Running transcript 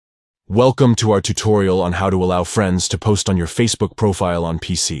Welcome to our tutorial on how to allow friends to post on your Facebook profile on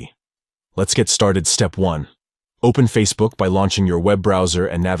PC. Let's get started. Step 1. Open Facebook by launching your web browser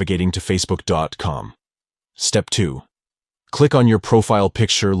and navigating to facebook.com. Step 2. Click on your profile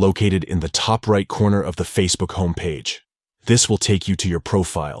picture located in the top right corner of the Facebook homepage. This will take you to your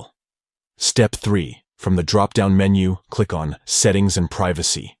profile. Step 3. From the drop-down menu, click on Settings and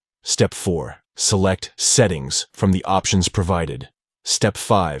Privacy. Step 4. Select Settings from the options provided. Step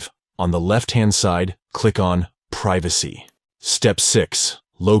 5. On the left-hand side, click on Privacy. Step 6.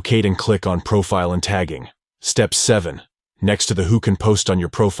 Locate and click on Profile and Tagging. Step 7. Next to the Who Can Post on Your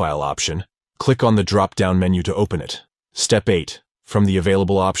Profile option, click on the drop-down menu to open it. Step 8. From the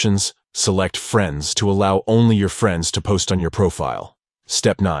available options, select Friends to allow only your friends to post on your profile.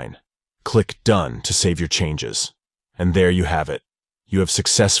 Step 9. Click Done to save your changes. And there you have it. You have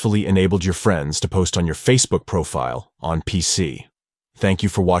successfully enabled your friends to post on your Facebook profile on PC. Thank you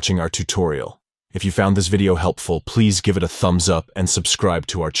for watching our tutorial. If you found this video helpful, please give it a thumbs up and subscribe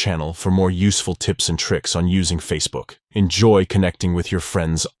to our channel for more useful tips and tricks on using Facebook. Enjoy connecting with your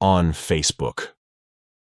friends on Facebook.